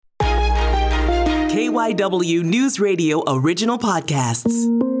KYW News Radio original podcasts.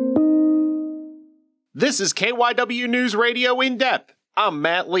 This is KYW News Radio In Depth. I'm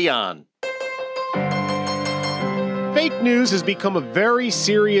Matt Leon. Fake news has become a very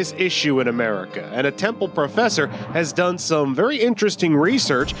serious issue in America, and a Temple professor has done some very interesting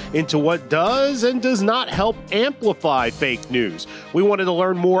research into what does and does not help amplify fake news. We wanted to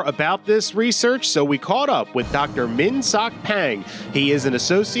learn more about this research, so we caught up with Dr. Min Sok Pang. He is an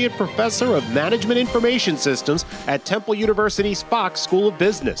associate professor of management information systems at Temple University's Fox School of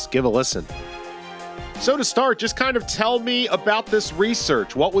Business. Give a listen. So to start, just kind of tell me about this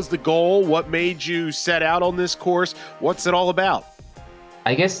research. What was the goal? What made you set out on this course? What's it all about?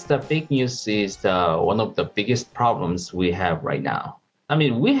 I guess the fake news is one of the biggest problems we have right now. I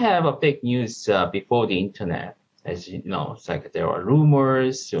mean, we have a fake news before the internet. As you know, it's like there are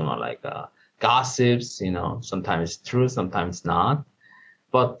rumors, gossips, sometimes true, sometimes not.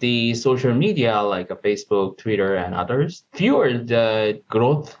 But the social media like Facebook, Twitter, and others fueled the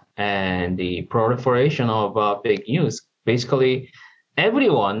growth and the proliferation of fake news. Basically,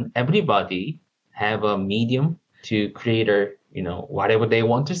 everybody have a medium to create whatever they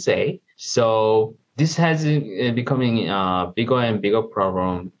want to say. So this has becoming a bigger and bigger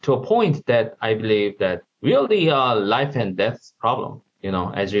problem to a point that I believe that really life and death problem.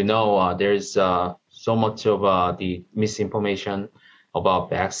 As you know, there's so much of the misinformation about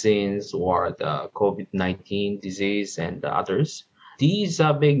vaccines or the COVID-19 disease and others. These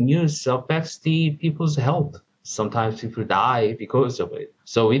big news affects the people's health. Sometimes people die because of it.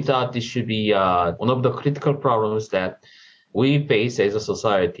 So we thought this should be one of the critical problems that we face as a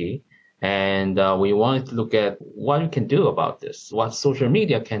society. And we wanted to look at what we can do about this, what social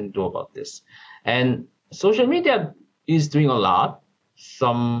media can do about this. And social media is doing a lot.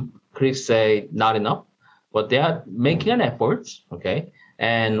 Some critics say not enough, but they are making an effort, okay?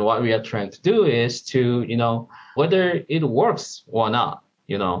 And what we are trying to do is to, whether it works or not,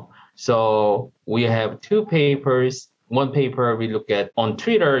 So we have two papers. One paper we look at on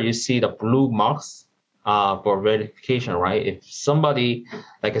Twitter, you see the blue marks for verification, right? If somebody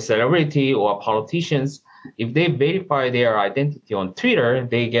like a celebrity or politicians, if they verify their identity on Twitter,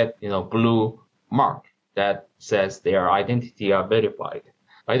 they get, blue mark that says their identity are verified.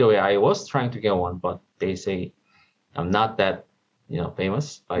 By the way, I was trying to get one, but they say I'm not that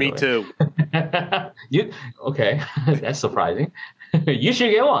famous. Me too. Okay, that's surprising. You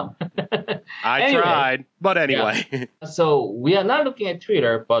should get one. I tried, but anyway. Yeah. So we are not looking at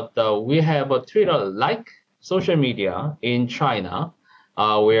Twitter, but we have a Twitter-like social media in China,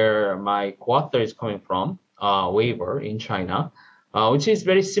 where my co-author is coming from, Weibo in China, which is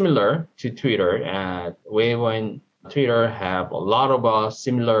very similar to Twitter. And Weibo and Twitter have a lot of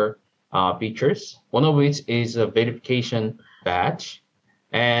similar features, one of which is a verification badge.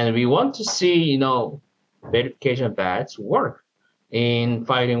 And we want to see, verification badge work in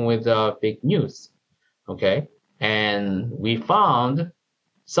fighting with fake news. Okay. And we found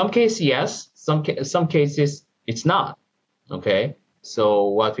some cases, yes, some cases it's not. Okay. So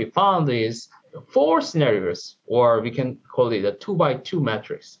what we found is 4 scenarios, or we can call it a 2x2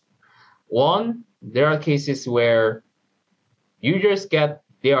 matrix. One, there are cases where users get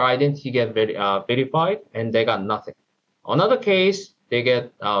their identity verified and they got nothing. Another case, they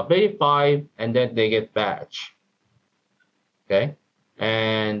get verified and then they get badge. Okay,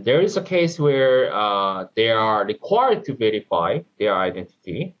 and there is a case where they are required to verify their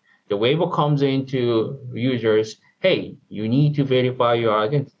identity. The Weibo comes into users, hey, you need to verify your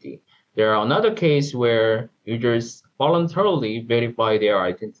identity. There are another case where users voluntarily verify their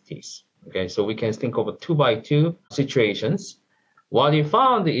identities. Okay, so we can think of a 2x2 situations. What we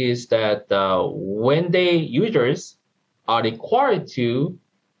found is that when users are required to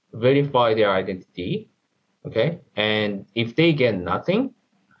verify their identity, okay, and if they get nothing,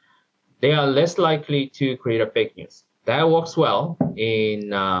 they are less likely to create a fake news. That works well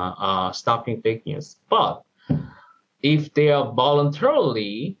in stopping fake news. But if they are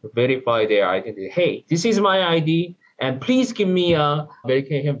voluntarily verify their identity, hey, this is my ID, and please give me a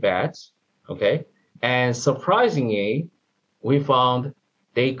verification badge, okay, and surprisingly, we found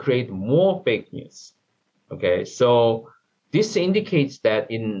they create more fake news. Okay, so this indicates that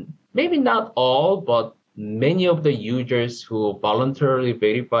in maybe not all, but many of the users who voluntarily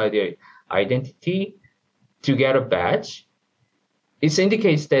verify their identity to get a badge, it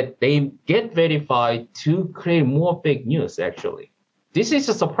indicates that they get verified to create more fake news, actually. This is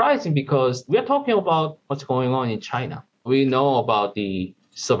surprising because we are talking about what's going on in China. We know about the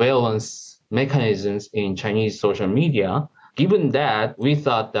surveillance mechanisms in Chinese social media. Given that, we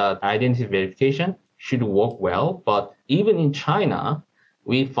thought that identity verification should work well, but even in China,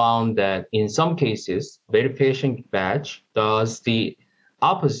 we found that in some cases, verification badge does the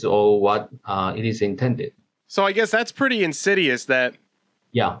opposite of what it is intended. So I guess that's pretty insidious that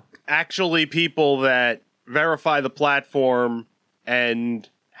Yeah. actually people that verify the platform and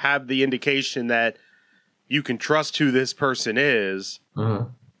have the indication that you can trust who this person is,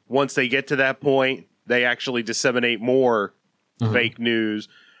 once they get to that point, they actually disseminate more fake news,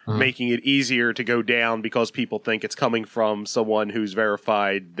 making it easier to go down because people think it's coming from someone who's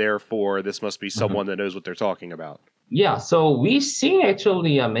verified. Therefore, this must be someone that knows what they're talking about. Yeah, so we see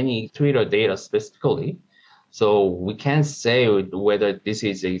actually many Twitter data specifically. So we can't say whether this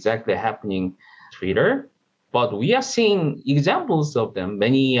is exactly happening Twitter, but we are seeing examples of them.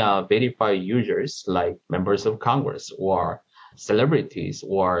 Many verified users like members of Congress or celebrities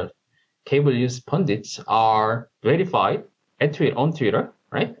or cable news pundits are verified on Twitter,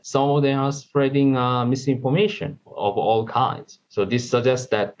 right? Some of them are spreading misinformation of all kinds. So this suggests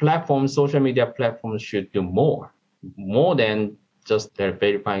that social media platforms should do more than just their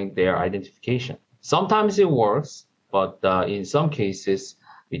verifying their identification. Sometimes it works, but in some cases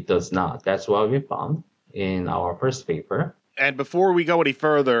it does not. That's what we found in our first paper. And before we go any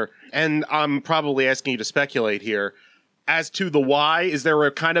further, and I'm probably asking you to speculate here, as to the why, is there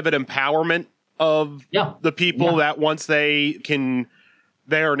a kind of an empowerment of the people that once they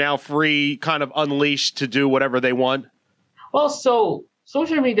are now free, kind of unleashed to do whatever they want? Well, so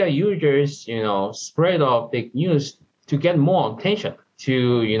social media users, spread out fake news to get more attention,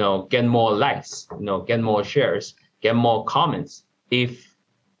 to, get more likes, get more shares, get more comments. If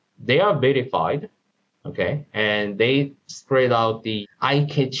they are verified, okay, and they spread out the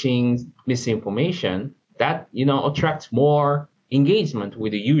eye-catching misinformation, that, attracts more engagement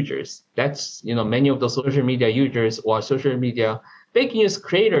with the users. That's, many of the social media users or social media fake news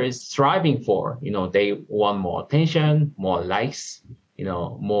creators striving for. They want more attention, more likes,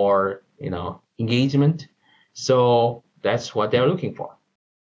 more, engagement. So that's what they're looking for.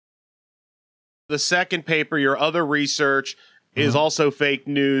 The second paper, your other research, is also fake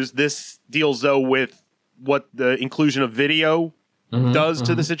news. This deals, though, with what the inclusion of video does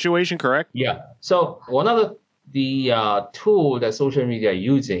to the situation, correct? Yeah. So one of the tool that social media are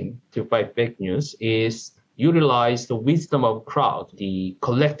using to fight fake news is utilize the wisdom of crowd, the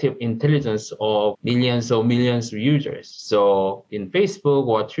collective intelligence of millions of users. So in Facebook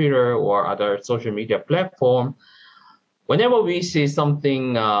or Twitter or other social media platform, whenever we see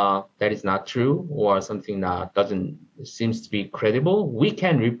something that is not true or something that seems to be credible, we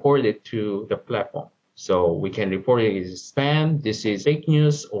can report it to the platform. So we can report it as spam, this is fake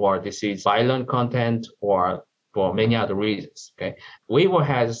news, or this is violent content, or for many other reasons. Okay, Weibo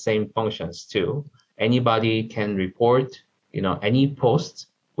has the same functions too. Anybody can report, any post,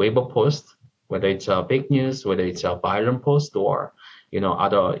 Weibo post, whether it's a fake news, whether it's a violent post, or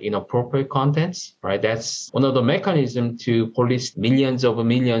other inappropriate contents, right? That's one of the mechanisms to police millions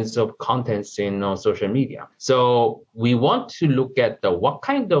of contents in social media. So we want to look at what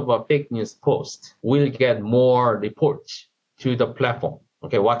kind of a fake news post will get more reports to the platform.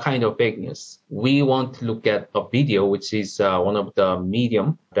 Okay, what kind of fake news? We want to look at a video, which is one of the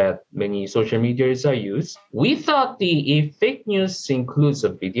medium that many social medias are used. We thought if fake news includes a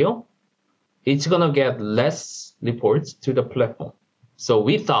video, it's gonna get less reports to the platform. So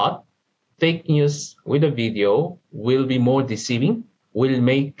we thought fake news with a video will be more deceiving, will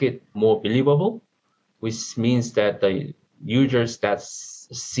make it more believable, which means that the users that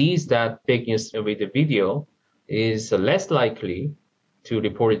sees that fake news with the video is less likely to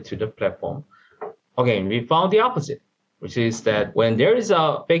report it to the platform. Again, we found the opposite, which is that when there is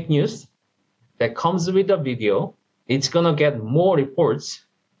a fake news that comes with a video, it's gonna get more reports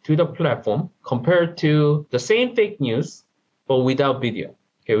to the platform compared to the same fake news but without video,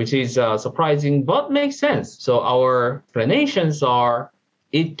 okay, which is surprising but makes sense. So our explanations are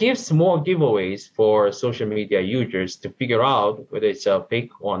it gives more giveaways for social media users to figure out whether it's a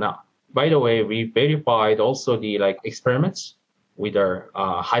fake or not. By the way, we verified also the experiments with our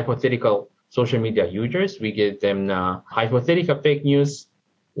hypothetical social media users. We give them hypothetical fake news,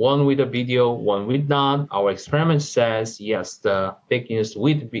 one with a video, one with none. Our experiment says, yes, the fake news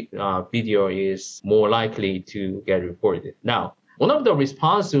with video is more likely to get reported. Now, one of the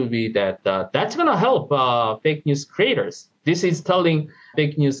responses will be that that's going to help fake news creators. This is telling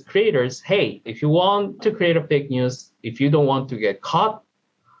fake news creators, hey, if you want to create a fake news, if you don't want to get caught,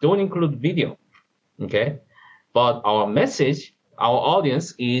 don't include video, okay? But our message, our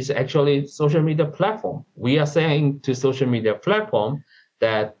audience is actually social media platform. We are saying to social media platform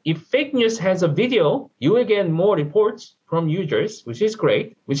that if fake news has a video, you will get more reports from users, which is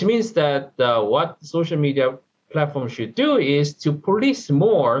great, which means that what social media platform should do is to police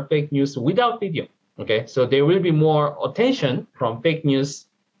more fake news without video. Okay, so there will be more attention from fake news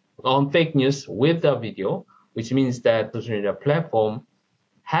with the video, which means that social media platform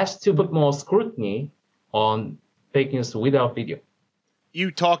has to put more scrutiny on fake news without video.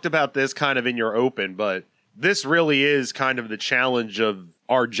 You talked about this kind of in your open, but this really is kind of the challenge of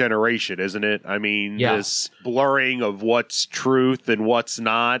our generation, isn't it? I mean, This blurring of what's truth and what's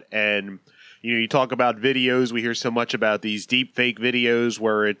not. And, you talk about videos. We hear so much about these deep fake videos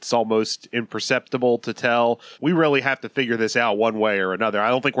where it's almost imperceptible to tell. We really have to figure this out one way or another. I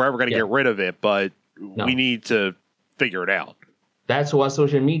don't think we're ever going to get rid of it, but we need to figure it out. That's what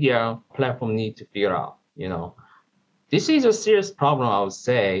social media platform need to figure out, This is a serious problem, I would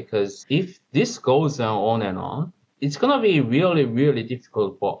say, because if this goes on and on, it's going to be really, really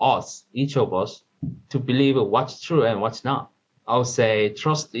difficult for us, each of us, to believe what's true and what's not. I would say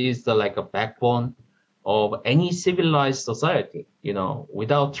trust is like a backbone of any civilized society.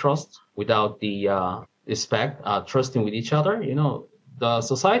 Without trust, without the respect, trusting with each other, the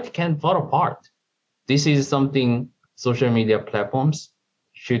society can fall apart. This is something social media platforms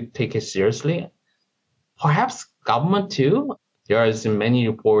should take it seriously. Perhaps government too. There are many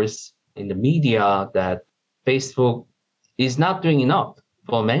reports in the media that Facebook is not doing enough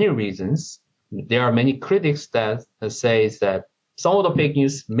for many reasons. There are many critics that say that some of the fake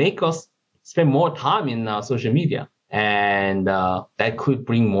news make us spend more time in social media, and that could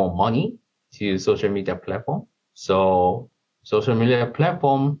bring more money to social media platform. So social media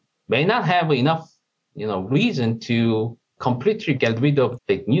platform may not have enough, reason to completely get rid of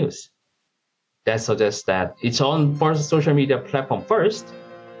fake news. That suggests that it's on first social media platform first,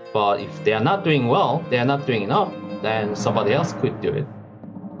 but if they are not doing well, they are not doing enough, then somebody else could do it.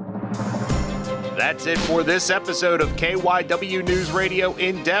 That's it for this episode of KYW News Radio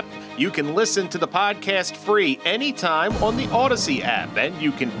In Depth. You can listen to the podcast free anytime on the Odyssey app, and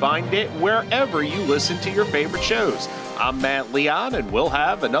you can find it wherever you listen to your favorite shows. I'm Matt Leon, and we'll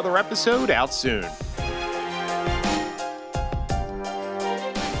have another episode out soon.